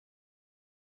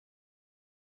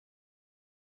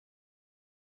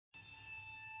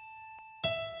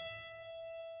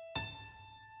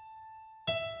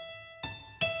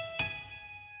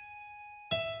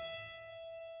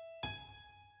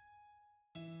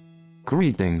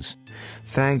Greetings.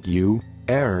 Thank you,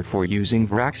 Error, for using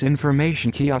Vraks Information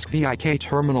Kiosk VIK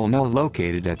Terminal Null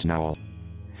located at Null.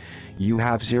 You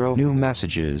have 0 new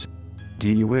messages. Do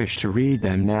you wish to read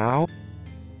them now?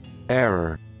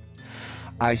 Error.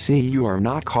 I see you are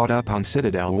not caught up on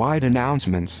Citadel-wide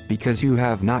announcements because you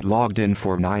have not logged in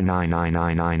for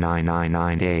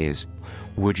 9999999 days.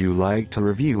 Would you like to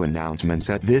review announcements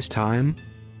at this time?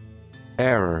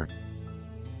 Error.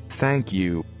 Thank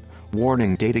you.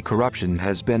 Warning: data corruption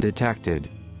has been detected.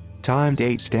 Time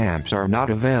date stamps are not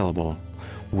available.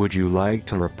 Would you like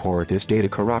to report this data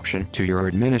corruption to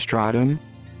your administratum?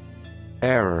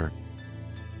 Error.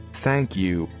 Thank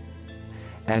you.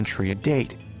 Entry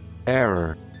date.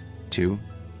 Error. 2.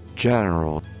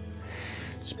 General.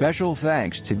 Special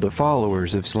thanks to the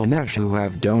followers of Slanesh who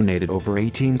have donated over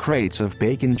 18 crates of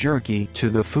bacon jerky to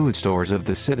the food stores of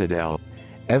the Citadel.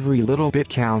 Every little bit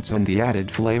counts, and the added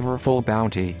flavorful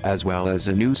bounty as well as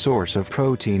a new source of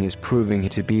protein is proving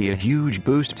to be a huge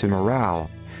boost to morale.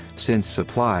 Since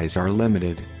supplies are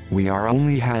limited, we are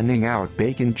only handing out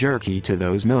bacon jerky to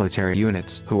those military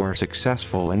units who are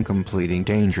successful in completing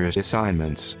dangerous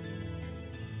assignments.